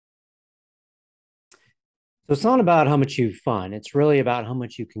So it's not about how much you fund, it's really about how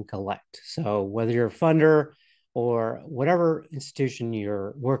much you can collect. So whether you're a funder or whatever institution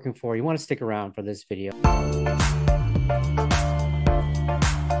you're working for, you want to stick around for this video.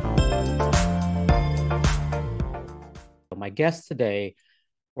 My guest today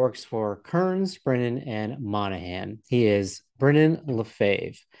works for Kearns Brinen and Monaghan. He is Brinen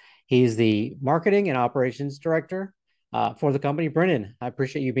LeFevre. He's the marketing and operations director for the company. Brinen, I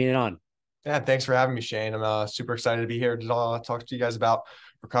appreciate you being on. Yeah, thanks for having me, Shane. I'm super excited to be here to talk to you guys about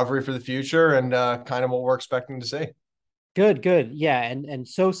recovery for the future and kind of what we're expecting to see. Good, good. Yeah. And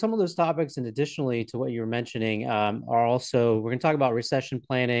so some of those topics, and additionally to what you were mentioning, are also we're going to talk about recession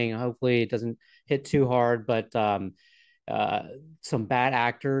planning. Hopefully it doesn't hit too hard, but uh, some bad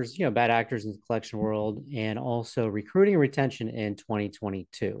actors in the collection world, and also recruiting and retention in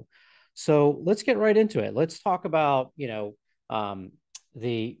 2022. So let's get right into it. Let's talk about,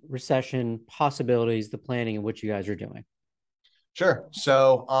 the recession possibilities, the planning and what you guys are doing. Sure.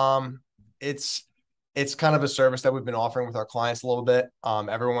 It's kind of a service that we've been offering with our clients a little bit.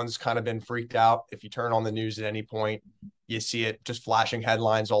 Everyone's kind of been freaked out. If you turn on the news at any point, you see it just flashing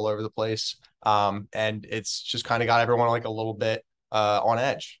headlines all over the place. And it's just kind of got everyone like a little bit on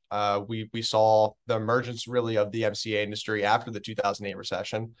edge. We saw the emergence really of the MCA industry after the 2008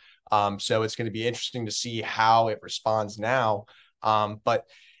 recession. So it's going to be interesting to see how it responds now. But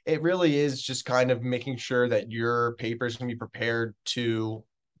it really is just kind of making sure that your paper is going to be prepared to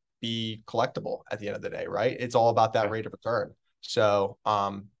be collectible at the end of the day, right? It's all about that Okay. rate of return.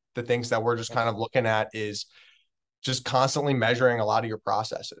 The things that we're just kind of looking at is just constantly measuring a lot of your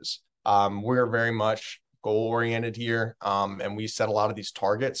processes. We're very much goal oriented here, and we set a lot of these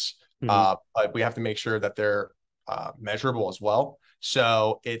targets, Mhm. but we have to make sure that they're measurable as well.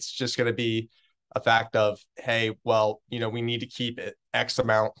 So it's just going to be a fact of, hey, well, we need to keep it X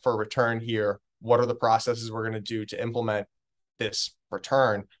amount for return here. What are the processes we're going to do to implement this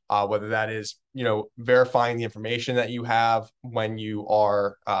return? Whether that is, verifying the information that you have when you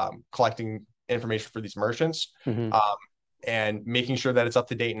are collecting information for these merchants, Mhm. um, and making sure that it's up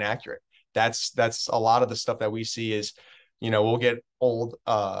to date and accurate. That's a lot of the stuff that we see is, we'll get old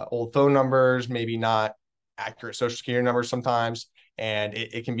phone numbers, maybe not accurate social security numbers sometimes, and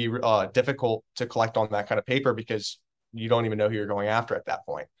it can be difficult to collect on that kind of paper because you don't even know who you're going after at that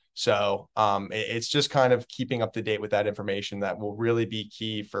point. It's just kind of keeping up to date with that information that will really be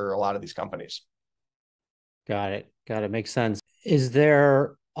key for a lot of these companies. Got it. Got it. Makes sense. Is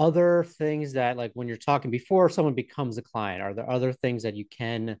there other things that, like, when you're talking before someone becomes a client, are there other things that you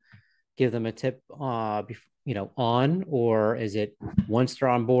can give them a tip, on, or is it once they're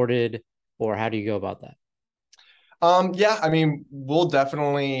onboarded, or how do you go about that? Yeah, I mean, we'll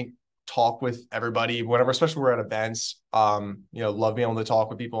definitely talk with everybody whenever, especially we're at events. Love being able to talk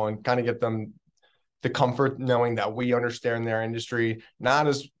with people and kind of get them the comfort knowing that we understand their industry. Not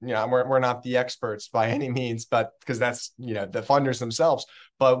as, we're not the experts by any means, but because that's, the funders themselves,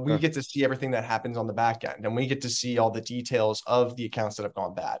 but we Sure. get to see everything that happens on the back end and we get to see all the details of the accounts that have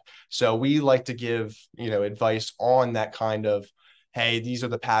gone bad. So we like to give, advice on that kind of, hey, these are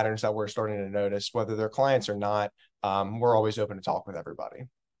the patterns that we're starting to notice, whether they're clients or not. We're always open to talk with everybody.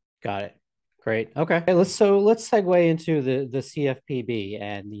 Got it. Great. Okay. Hey, let's segue into the CFPB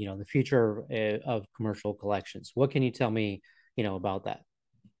and the future of commercial collections. What can you tell me, about that?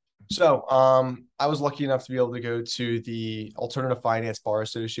 I was lucky enough to be able to go to the Alternative Finance Bar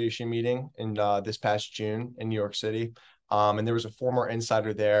Association meeting in this past June in New York City. And there was a former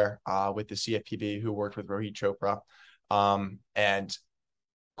insider there with the CFPB who worked with Rohit Chopra, and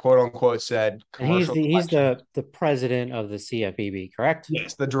quote unquote said And he's commercial the he's collections. the president of the CFPB, correct?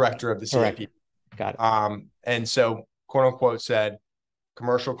 Yes, the director of the Correct. CFPB. Got it. And so quote unquote said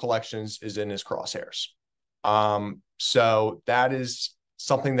commercial collections is in his crosshairs. So that is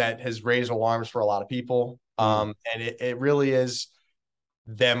something that has raised alarms for a lot of people. Mhm. And it really is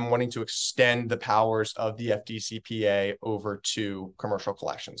them wanting to extend the powers of the FDCPA over to commercial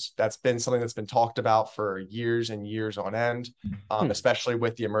collections. That's been something that's been talked about for years and years on end, Hmm. especially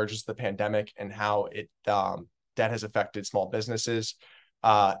with the emergence of the pandemic and how that has affected small businesses.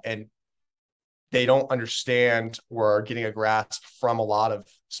 And they don't understand or are getting a grasp from a lot of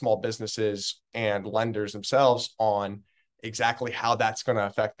small businesses and lenders themselves on exactly how that's going to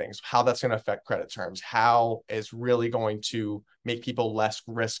affect things, how that's going to affect credit terms, how it's really going to make people less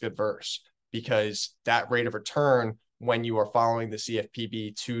risk adverse because that rate of return when you are following the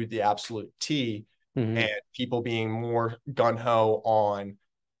CFPB to the absolute T and Hmm. people being more gun ho on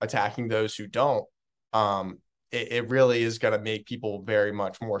attacking those who don't, it really is going to make people very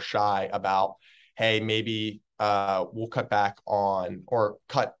much more shy about, hey, maybe we'll cut back on or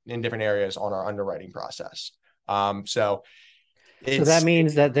cut in different areas on our underwriting process. So So that it's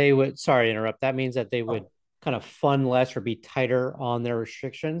means that they would, sorry to interrupt, that means that they would kind of fund less or be tighter on their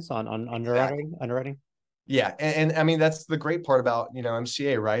restrictions on exactly. underwriting. Yeah, and I mean that's the great part about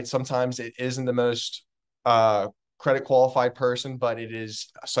MCA, right? Sometimes it isn't the most uh, credit qualified person, but it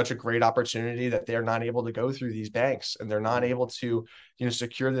is such a great opportunity that they're not able to go through these banks and they're not able to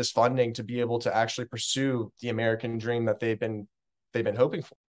secure this funding to be able to actually pursue the American dream that they've been hoping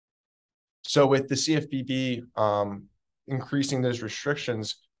for. So with the CFPB increasing those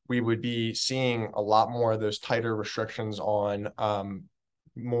restrictions, we would be seeing a lot more of those tighter restrictions on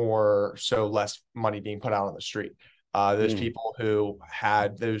more so less money being put out on the street. Those Mm. people who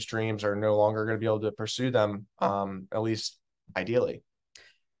had those dreams are no longer going to be able to pursue them, at least ideally.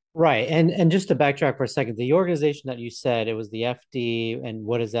 Right. And just to backtrack for a second, the organization that you said it was the FD, and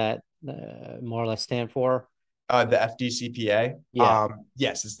what does that more or less stand for? The FDCPA. Yeah,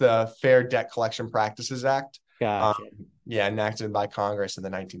 Yes, it's the Fair Debt Collection Practices Act. Um, gotcha. yeah, enacted by Congress in the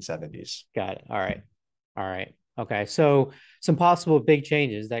 1970s. Got it. All right. All right. Okay. So some possible big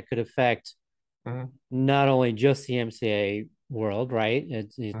changes that could affect Mm-hmm. not only just the MCA world, right?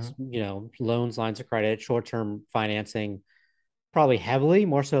 It's Mm-hmm. loans, lines of credit, short-term financing, probably heavily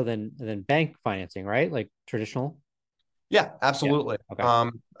more so than bank financing, right? Like traditional. Yeah, Yeah. absolutely. Okay.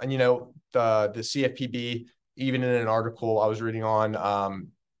 And the CFPB, even in an article I was reading on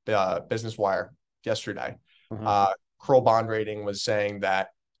the Business Wire yesterday, Uh-huh. uh, Kroll Bond Rating was saying that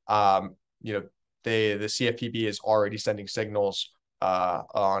um, you know the CFPB is already sending signals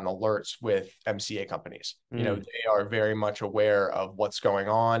on alerts with MCA companies. Mm. They are very much aware of what's going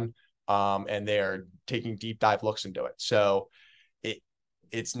on, and they are taking deep dive looks into it. So it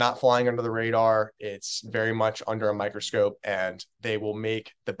it's not flying under the radar. It's very much under a microscope, and they will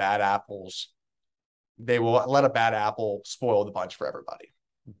make the bad apples. They will let a bad apple spoil the bunch for everybody.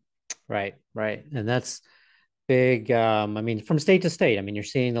 Right. Right. And that's big. I mean, from state to state. I mean, you're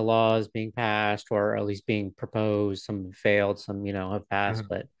seeing the laws being passed or at least being proposed. Some have failed, some have passed. Mm-hmm.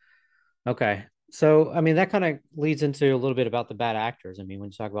 But okay. So, I mean, that kind of leads into a little bit about the bad actors. I mean, when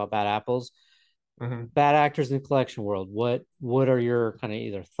you talk about bad apples, Mm-hmm. bad actors in the collection world, what are your kind of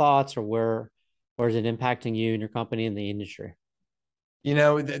either thoughts or where is it impacting you and your company and the industry?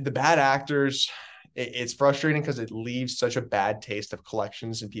 The bad actors, it's frustrating because it leaves such a bad taste of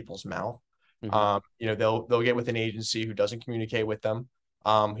collections in people's mouth. Mm-hmm. They'll get with an agency who doesn't communicate with them,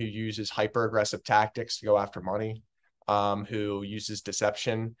 who uses hyper aggressive tactics to go after money, who uses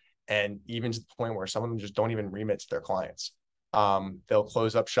deception, and even to the point where some of them just don't even remit to their clients. They'll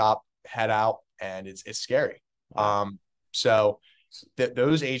close up shop, head out, and it's scary. Wow. So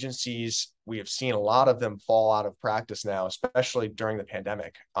those agencies, we have seen a lot of them fall out of practice now, especially during the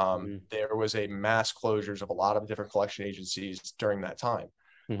pandemic. Mm-hmm. There was a mass closures of a lot of different collection agencies during that time.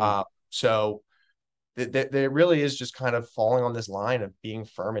 Mm-hmm. So there really is just kind of falling on this line of being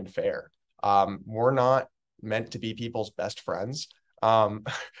firm and fair. We're not meant to be people's best friends, but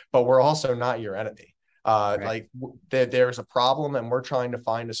we're also not your enemy. Right. There's a problem, and we're trying to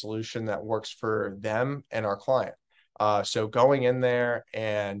find a solution that works for them and our client. So going in there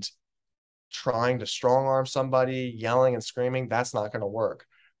and trying to strong arm somebody, yelling and screaming, that's not going to work.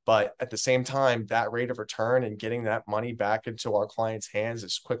 But at the same time, that rate of return and getting that money back into our clients' hands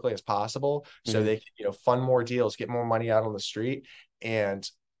as quickly as possible, so Mm-hmm. they can, fund more deals, get more money out on the street, and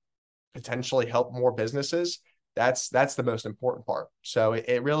potentially help more businesses. That's the most important part. So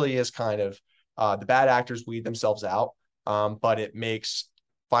it really is kind of the bad actors weed themselves out, but it makes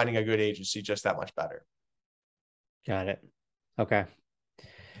finding a good agency just that much better. Got it. Okay.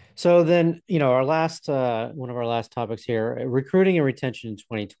 So then, our last one of our last topics here, recruiting and retention in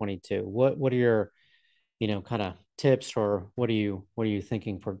 2022. What are your, kind of tips or what are you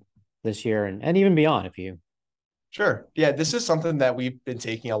thinking for this year and even beyond if you Sure. Yeah, this is something that we've been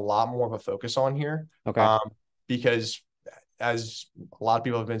taking a lot more of a focus on here, okay. um, because as a lot of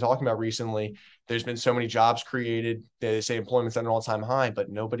people have been talking about recently, there's been so many jobs created. They say employment's at an all-time high, but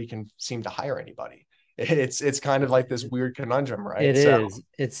nobody can seem to hire anybody. It's kind of like this weird conundrum, It right? So is.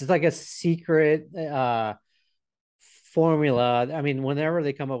 It's like a secret formula. I mean, whenever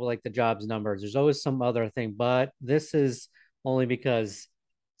they come up with like the jobs numbers, there's always some other thing, but this is only because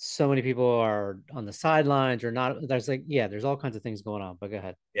so many people are on the sidelines or not. There's like, yeah, there's all kinds of things going on, but go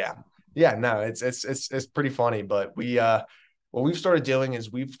ahead. yeah, yeah, no, it's pretty funny, but what we've started doing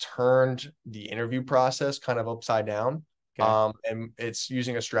is we've turned the interview process kind of upside down. Okay. And it's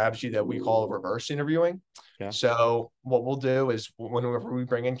using a strategy that we call reverse interviewing. Okay. So what we'll do is whenever we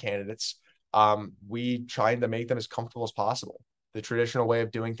bring in candidates, we try to make them as comfortable as possible. The traditional way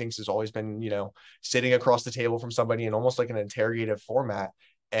of doing things has always been, sitting across the table from somebody in almost like an interrogative format.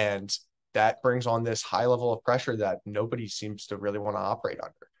 And that brings on this high level of pressure that nobody seems to really want to operate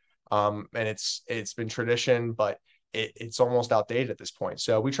under. And it's been tradition, but it's almost outdated at this point.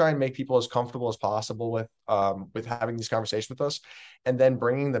 So we try and make people as comfortable as possible with having these conversations with us, and then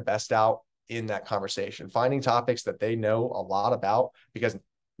bringing the best out in that conversation, finding topics that they know a lot about, because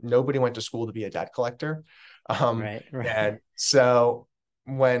nobody went to school to be a debt collector. Right. And so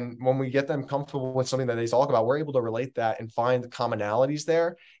when we get them comfortable with something that they talk about, we're able to relate that and find the commonalities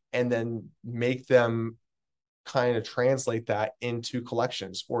there, and then make them kind of translate that into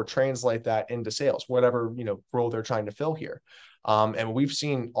collections or translate that into sales, whatever, role they're trying to fill here. And we've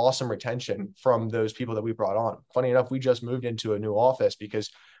seen awesome retention from those people that we brought on. Funny enough, we just moved into a new office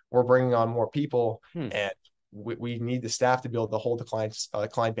because we're bringing on more people, and we need the staff to be able to hold the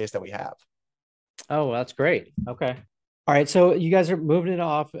client base that we have. Oh, that's great. Okay. All right. So you guys are moving into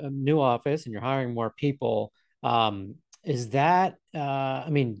a new office and you're hiring more people. Is that, I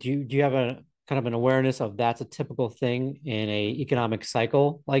mean, do you have a kind of an awareness of that's a typical thing in a economic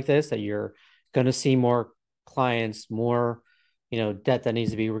cycle like this, that you're going to see more clients, more, debt that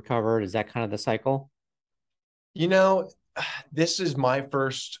needs to be recovered? Is that kind of the cycle? This is my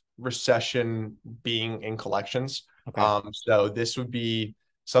first recession being in collections. Okay. So this would be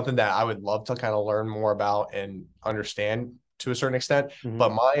something that I would love to kind of learn more about and understand to a certain extent. Mm-hmm.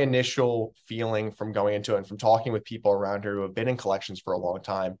 But my initial feeling from going into it and from talking with people around here who have been in collections for a long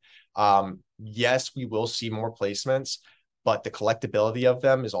time, yes, we will see more placements, but the collectability of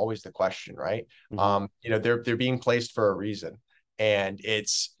them is always the question, right? Mm-hmm. They're being placed for a reason, and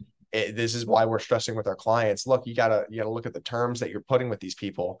this is why we're stressing with our clients. Look, you gotta look at the terms that you're putting with these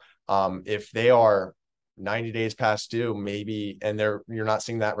people. If they are 90 days past due, maybe, and you're not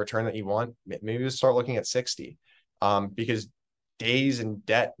seeing that return that you want, maybe we'll start looking at 60, because days and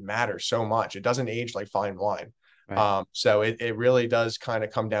debt matter so much. It doesn't age like fine wine. Right. So it really does kind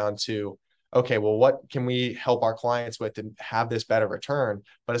of come down to, okay, well, what can we help our clients with to have this better return?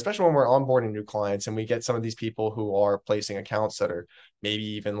 But especially when we're onboarding new clients and we get some of these people who are placing accounts that are maybe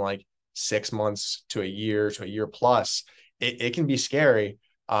even like 6 months to a year plus, it can be scary.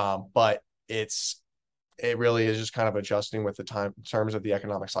 But it really is just kind of adjusting with the terms of the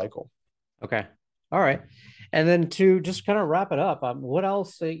economic cycle. Okay. All right. And then to just kind of wrap it up, what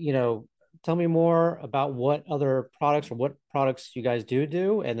else, tell me more about what other products or what products you guys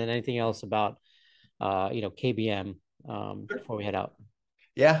do, and then anything else about, KBM, before we head out.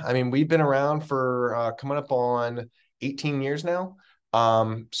 Yeah, I mean, we've been around for coming up on 18 years now.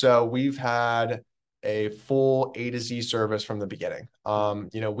 So we've had a full A to Z service from the beginning.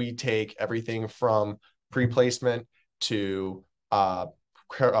 We take everything from pre-placement to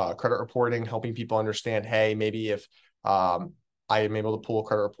credit reporting, helping people understand, hey, maybe if I am able to pull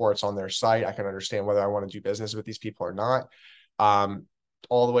credit reports on their site, I can understand whether I want to do business with these people or not.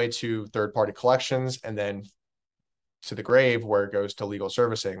 All the way to third-party collections, and then to the grave where it goes to legal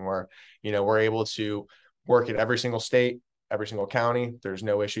servicing, where we're able to work in every single state, every single county. There's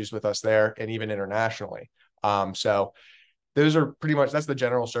no issues with us there, and even internationally. So those are pretty much, that's the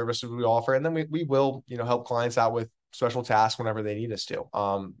general services we offer, and then we will help clients out with special tasks whenever they need us to.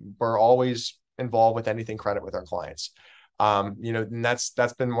 We're always involved with anything credit with our clients. And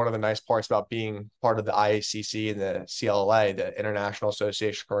that's been one of the nice parts about being part of the IACC and the CLLA, the International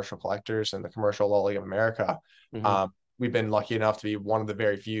Association of Commercial Collectors, and the Commercial Law League of America. Mm-hmm. We've been lucky enough to be one of the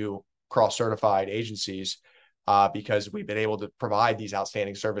very few cross-certified agencies, because we've been able to provide these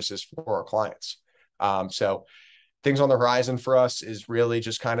outstanding services for our clients. So things on the horizon for us is really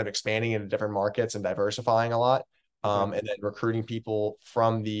just kind of expanding into different markets and diversifying a lot, and then recruiting people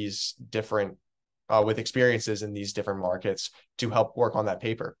from these different with experiences in these different markets to help work on that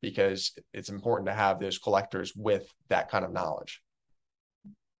paper, because it's important to have those collectors with that kind of knowledge.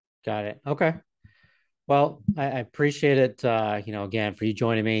 Got it. Okay. Well, I appreciate it. Again, for you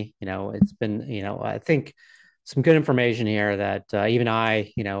joining me. It's been, I think some good information here that even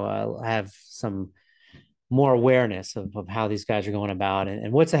I, have some more awareness of how these guys are going about,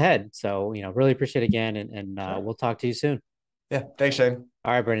 and what's ahead. So, really appreciate it again, and we'll talk to you soon. Yeah. Thanks, Shane.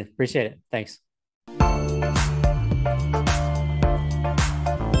 All right, Brinen. Appreciate it. Thanks.